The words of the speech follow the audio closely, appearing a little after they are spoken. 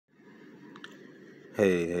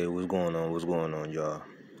Hey, what's going on? What's going on, y'all?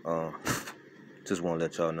 Uh, just want to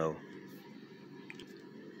let y'all know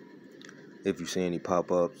if you see any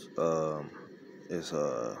pop-ups, it's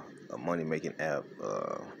a money-making app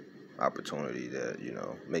opportunity that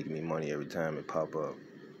making me money every time it pop up.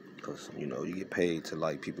 Cause you get paid to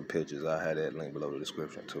like people pictures. I had that link below the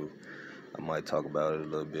description too. I might talk about it a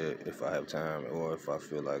little bit if I have time or if I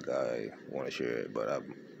feel like I want to share it. But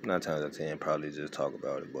 9 times out of 10 probably just talk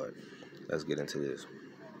about it. But let's get into this.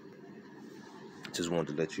 Just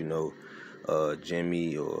wanted to let you know,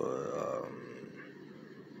 Jimmy or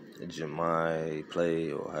Jemai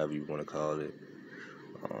Play or however you want to call it,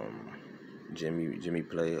 Jimmy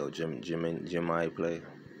Play or Jemai Play.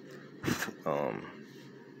 um,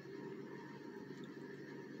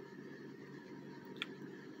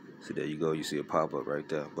 See, there you go. You see a pop up right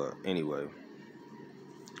there. But anyway,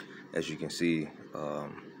 as you can see,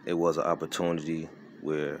 it was an opportunity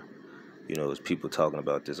where it's people talking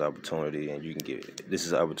about this opportunity, and this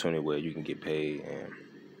is an opportunity where you can get paid, and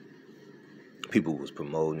people was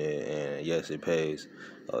promoting it, and yes, it pays.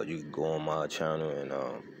 You can go on my channel and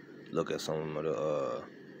look at some of the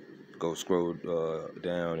go scroll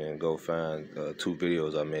down and go find 2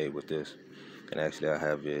 videos I made with this, and actually I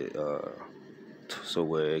have it so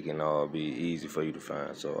where it can all be easy for you to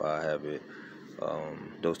find. So I have it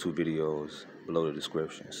those 2 videos below the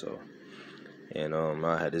description. So and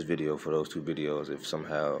I had this video for those 2 videos. If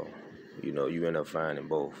somehow you end up finding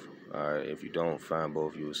both, alright, if you don't find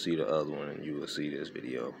both, you will see the other one and you will see this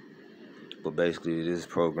video. But basically this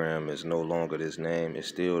program is no longer this name. It's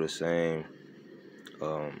still the same,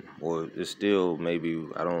 or it's still maybe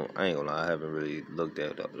I ain't gonna lie, I haven't really looked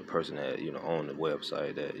at the person that owned the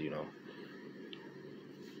website that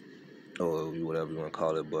or whatever you want to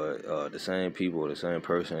call it. But the same people, the same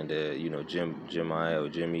person that Jimmy or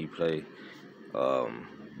Jimmy Play,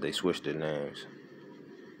 they switched their names.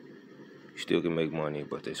 You still can make money,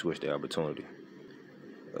 but they switched their opportunity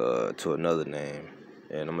to another name,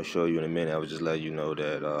 and I'm gonna show you in a minute. I was just letting you know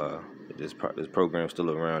that this program's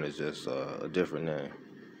still around. It's just a different name.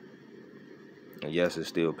 And yes, it's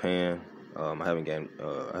still paying. I haven't been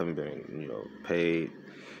paid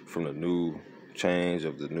from the new change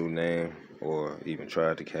of the new name, or even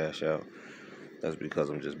tried to cash out. That's because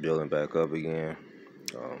I'm just building back up again.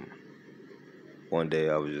 One day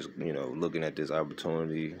I was just looking at this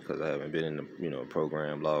opportunity because I haven't been in the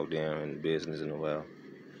program logged in business in a while,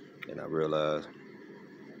 and I realized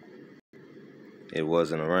it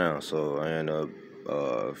wasn't around. So I ended up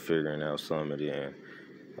figuring out something, and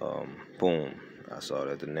boom, I saw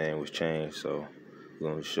that the name was changed. So I'm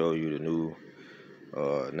going to show you the new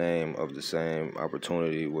name of the same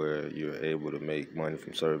opportunity where you're able to make money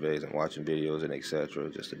from surveys and watching videos and etc.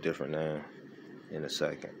 Just a different name in a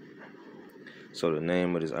second. So the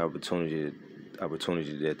name of this opportunity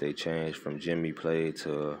that they changed from Jimmy Play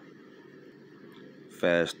to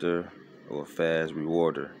Faster or Fast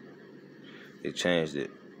Rewarder. They changed it.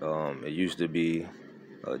 It used to be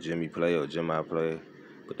Jimmy Play or Jimmy Play,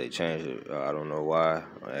 but they changed it. I don't know why.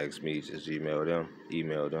 Ask me, just email them.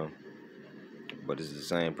 But it's the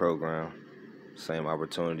same program, same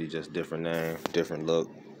opportunity, just different name, different look.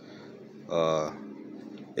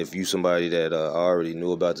 If you somebody that already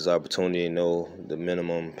knew about this opportunity and know the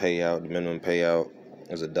minimum payout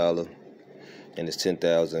is $1, and it's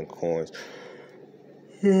 10,000 coins.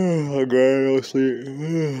 I gotta go sleep.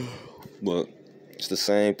 But it's the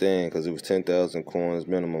same thing because it was 10,000 coins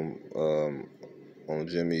minimum on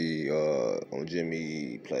Jimmy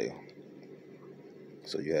Play.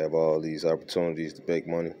 So you have all these opportunities to make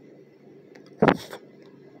money.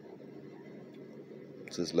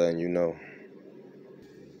 Just letting you know.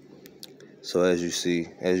 So as you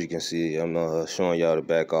can see, I'm showing y'all the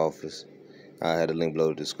back office. I had a link below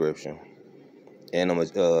the description, and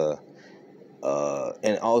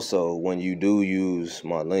and also when you do use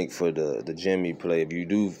my link for the Jimmy Play, if you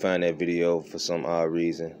do find that video for some odd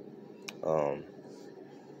reason,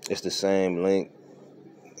 it's the same link.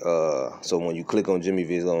 So when you click on Jimmy,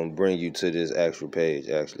 it's gonna bring you to this actual page,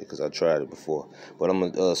 actually, because I tried it before. But I'm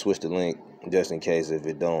gonna switch the link just in case if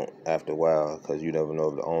it don't after a while, because you never know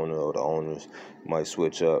if the owner or the owners might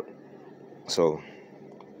switch up. So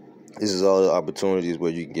this is all the opportunities where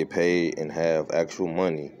you can get paid and have actual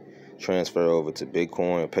money transfer over to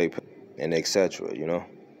Bitcoin, PayPal, and etc.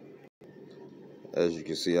 As you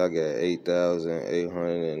can see, I got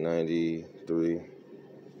 8,893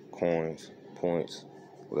 points,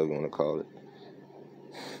 whatever you want to call it.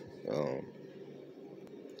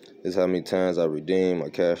 This is how many times I redeemed. I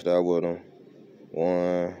cashed out with them.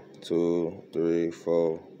 1, 2, 3,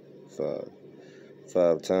 4, 5.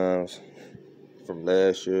 5 times from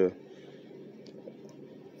last year.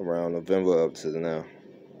 around November up to now.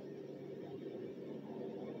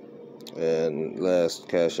 And last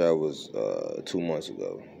cash out was 2 months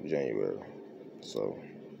ago, January. So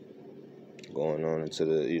going on into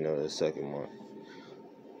the second month,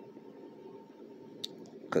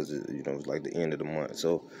 because it was like the end of the month.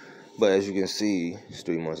 So, but as you can see, it's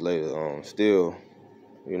 3 months later. Still,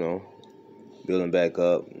 building back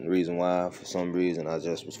up. The reason why, for some reason, I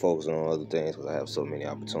just was focusing on other things because I have so many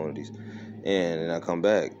opportunities. And then I come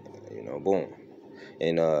back, boom.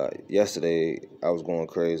 And yesterday I was going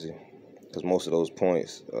crazy because most of those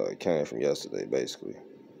points came from yesterday, basically.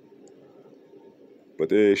 But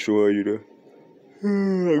they ain't showing you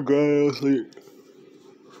I got out of sleep.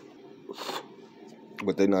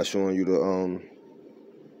 But they're not showing you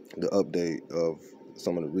the update of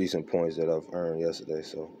some of the recent points that I've earned yesterday.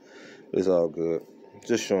 So it's all good.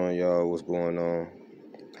 Just showing y'all what's going on,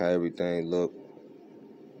 how everything look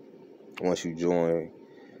once you join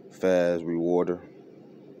Fast Rewarder.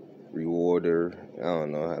 I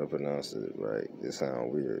don't know how to pronounce it right. It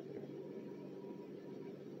sounds weird.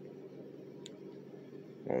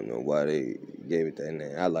 I don't know why they gave it that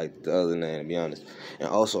name. I like the other name, to be honest. And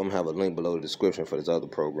also, I'm going to have a link below the description for this other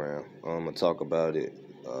program. I'm going to talk about it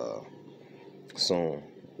soon,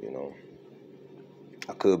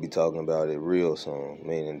 I could be talking about it real soon,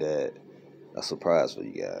 meaning that a surprise for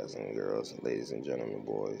you guys and girls, ladies and gentlemen,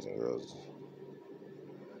 boys and girls.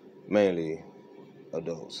 Mainly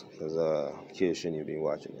adults, because kids shouldn't even be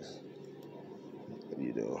watching this.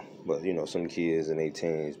 You do. But, some kids in their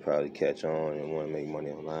teens probably catch on and want to make money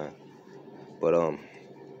online. But,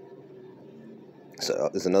 so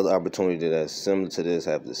it's another opportunity that's similar to this,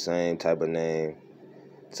 have the same type of name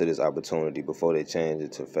to this opportunity before they change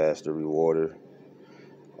it to Faster Rewarder.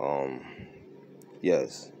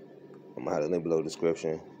 Yes, I'm going to have a link below the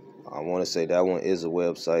description. I want to say that one is a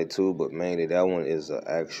website too, but mainly that one is an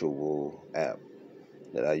actual app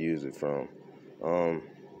that I use it from.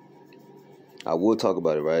 I would talk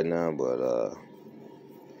about it right now, but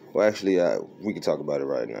well, actually, we can talk about it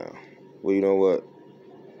right now. Well, you know what?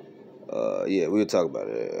 Yeah, we'll talk about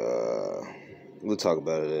it. We'll talk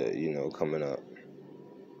about it, coming up.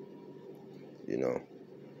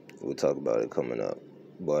 We'll talk about it coming up.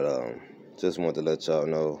 But just want to let y'all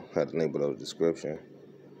know, have the link below the description.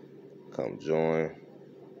 Come join.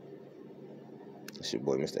 It's your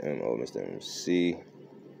boy, Mr. M.O., Mr. MC.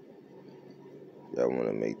 Y'all want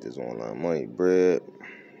to make this online money bread.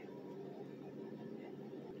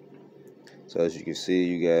 So as you can see,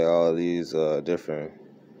 you got all these different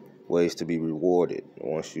ways to be rewarded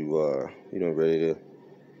once you ready to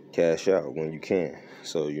cash out when you can.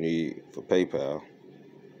 So you need, for PayPal,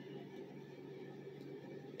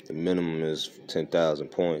 the minimum is 10,000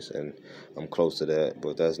 points, and I'm close to that,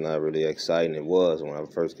 but that's not really exciting. It was when I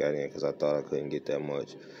first got in because I thought I couldn't get that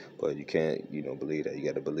much, but you can't, believe that. You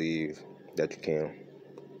got to believe that you can.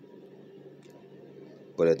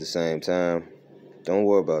 But at the same time, don't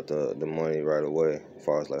worry about the money right away. As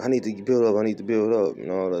far as like, I need to build up,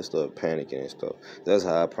 and all that stuff, panicking and stuff. That's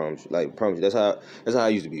how I promise you. Like, promise you, that's how I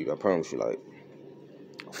used to be. I promise you. Like,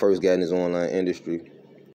 first got in this online industry,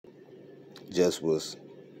 just was,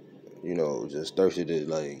 just thirsty to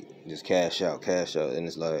like just cash out, and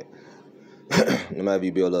it's like, no matter if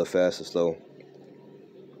you build up fast or slow,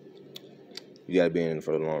 you gotta be in it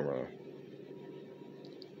for the long run.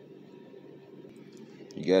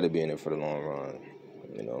 You gotta be in it for the long run.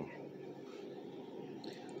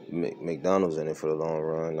 McDonald's in it for the long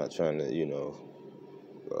run, not trying to,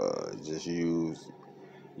 just use,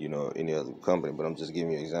 any other company. But I'm just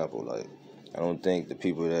giving you an example. Like, I don't think the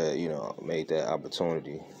people that, made that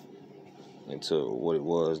opportunity into what it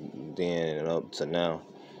was then and up to now,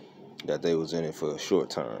 that they was in it for a short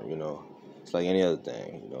term, It's like any other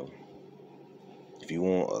thing, If you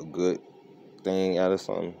want a good thing out of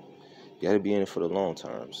something, you gotta be in it for the long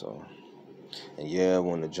term, so. And yeah,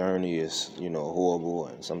 when the journey is, horrible,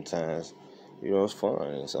 and sometimes, it's fun,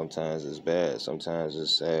 and sometimes it's bad, sometimes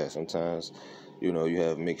it's sad, sometimes, you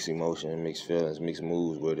have mixed emotion, mixed feelings, mixed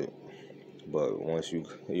moods with it. But once you,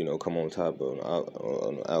 come on top of an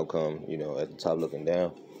outcome, at the top looking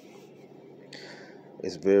down,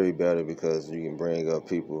 it's very better because you can bring up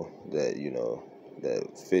people that,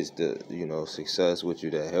 that fits the, success with you,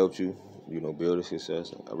 that helps you, build a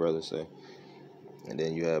success, I'd rather say. And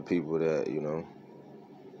then you have people that, you don't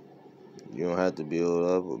have to build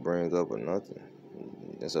up or bring up or nothing.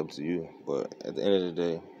 That's up to you. But at the end of the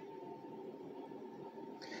day,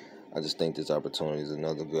 I just think this opportunity is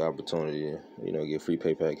another good opportunity to, get free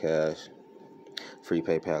PayPal cash. Free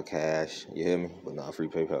PayPal cash, you hear me? But not free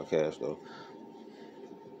PayPal cash, though.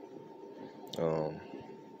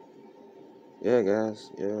 yeah,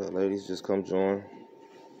 guys, yeah, ladies, just come join.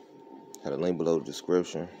 Had a link below the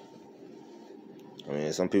description. I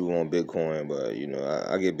mean, some people want Bitcoin, but you know,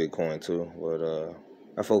 I get Bitcoin too. But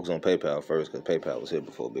I focus on PayPal first because PayPal was here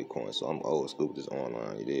before Bitcoin, so I'm old school with this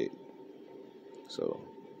online. You dig? So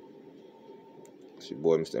it's your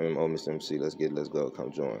boy, Mr. MMO, Mr. MC. Let's go.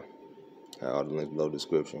 Come join. Have all the links below the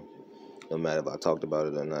description. No matter if I talked about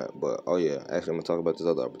it or not. But oh yeah, actually, I'm gonna talk about this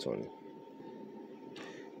other opportunity.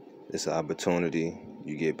 It's an opportunity.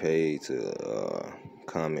 You get paid to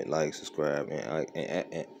comment, like, subscribe,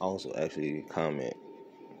 and also actually comment.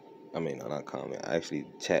 I mean, no, not comment. I actually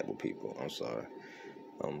chat with people. I'm sorry.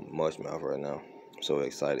 I'm mush mouth right now. I'm so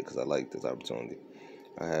excited because I like this opportunity.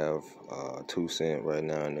 I have 2 cents right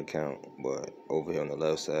now in the account, but over here on the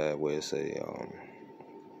left side where it say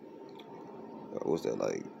what's that,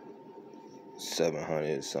 like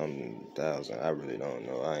 700 something thousand? I really don't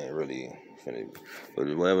know. I ain't really finna. But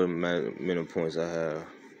whatever amount of points I have,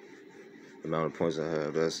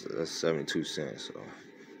 that's 72 cents.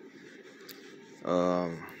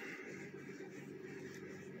 So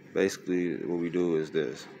basically what we do is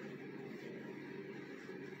this.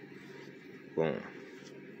 Boom.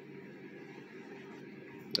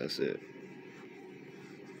 That's it.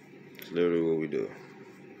 It's literally what we do.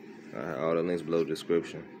 I have all the links below the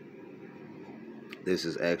description. This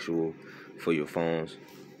is actual for your phones.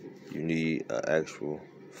 You need an actual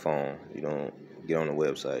phone. You don't get on the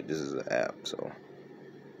website. This is an app. So,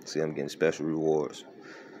 see, I'm getting special rewards.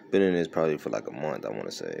 Been in this probably for like a month, I want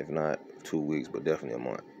to say. If not 2 weeks, but definitely a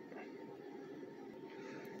month.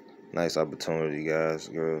 Nice opportunity, guys,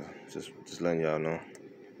 girls. Just letting y'all know.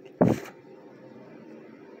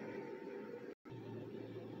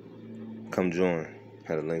 Come join.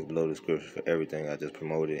 Have the links below the description for everything I just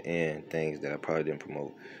promoted and things that I probably didn't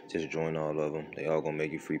promote. Just join all of them. They all gonna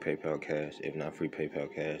make you free PayPal cash. If not free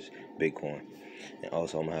PayPal cash, Bitcoin. And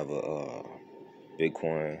also I'm gonna have a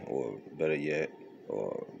Bitcoin, or better yet,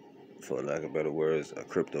 or for lack of better words, a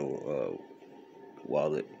crypto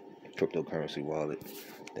wallet, cryptocurrency wallet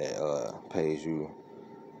that pays you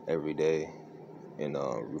every day in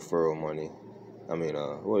referral money. I mean,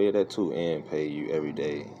 well, yeah, that too, and pay you every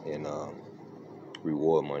day in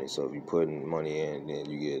reward money. So if you putting money in, then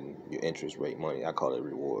you get your interest rate money. I call it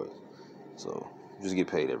rewards. So you just get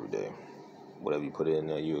paid every day. Whatever you put in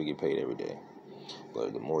there, you will get paid every day.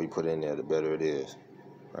 But the more you put in there, the better it is.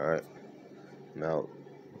 All right. I'm out.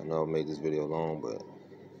 I know I made this video long, but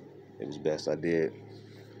it was best I did.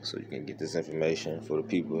 So you can get this information for the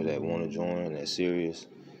people that want to join and that's serious.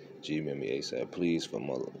 Gmail me ASAP, please, for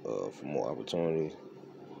more opportunities.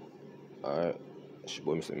 All right. It's your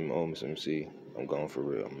boy, Mr. MMO, Mr. MC. I'm gone for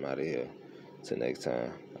real. I'm out of here. Till next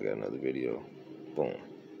time, I got another video. Boom.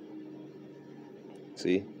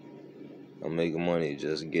 See? I'm making money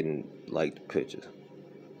just getting liked pictures.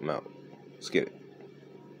 I'm out. Let's get it.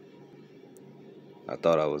 I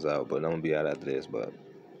thought I was out, but I'm gonna be out after this. But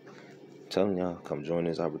I'm telling y'all, come join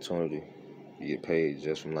this opportunity. You get paid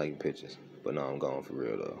just from liking pictures. But no, I'm gone for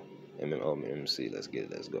real though. MMO, MC, let's get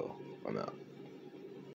it. Let's go. I'm out.